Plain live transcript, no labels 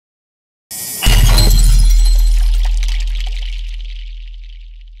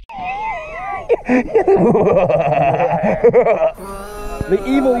The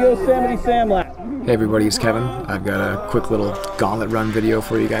evil Yosemite Sam laugh. Hey everybody, it's Kevin. I've got a quick little gauntlet run video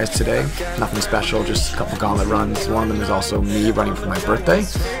for you guys today. Nothing special, just a couple gauntlet runs. One of them is also me running for my birthday.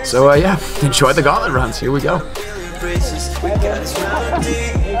 So yeah, enjoy the gauntlet runs. Here we go.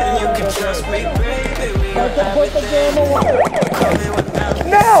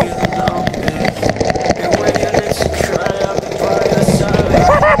 No!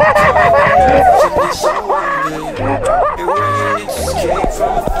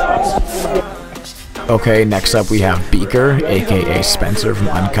 Okay, next up we have Beaker, aka Spencer from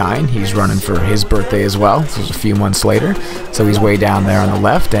Unkind. He's running for his birthday as well. This is a few months later. So he's way down there on the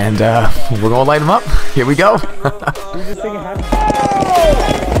left, and we're gonna light him up. Here we go.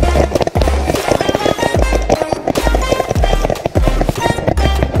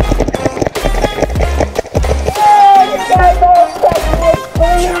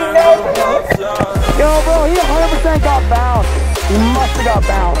 Yo, bro, he 100% got bounced. He must have got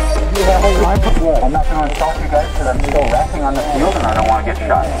bounced. I'm not going to insult you guys because I'm still rapping on the field and I don't want to get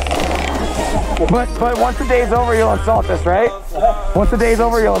shot. But once the day's over, you'll insult us, right? Once the day's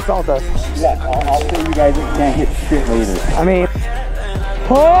over, you'll insult us. Yeah, I'll say you guys can't hit shit later. I mean,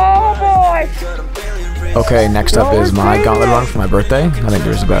 oh boy! Okay, next up is my gauntlet run for my birthday. I think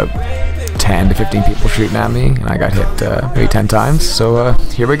there's about 10 to 15 people shooting at me, and I got hit maybe 10 times. So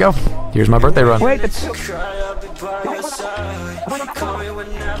here we go. Here's my birthday run. Wait,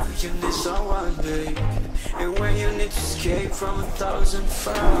 and when you need to escape from 1,000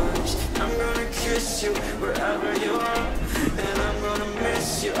 fires, I'm gonna kiss you wherever you are, and I'm gonna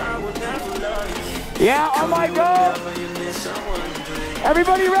miss you. I will never love you. yeah, oh my God!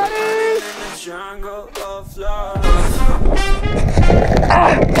 Everybody ready? Jungle of love.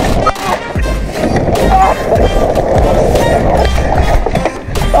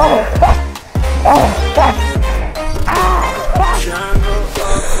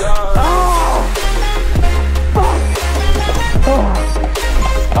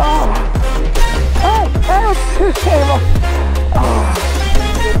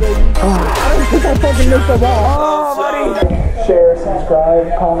 Share,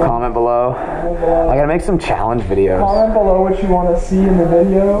 subscribe, Comment below. I gotta make some challenge videos. Comment below what you want to see in the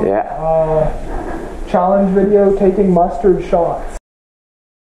video. Yeah. Challenge video taking mustard shots.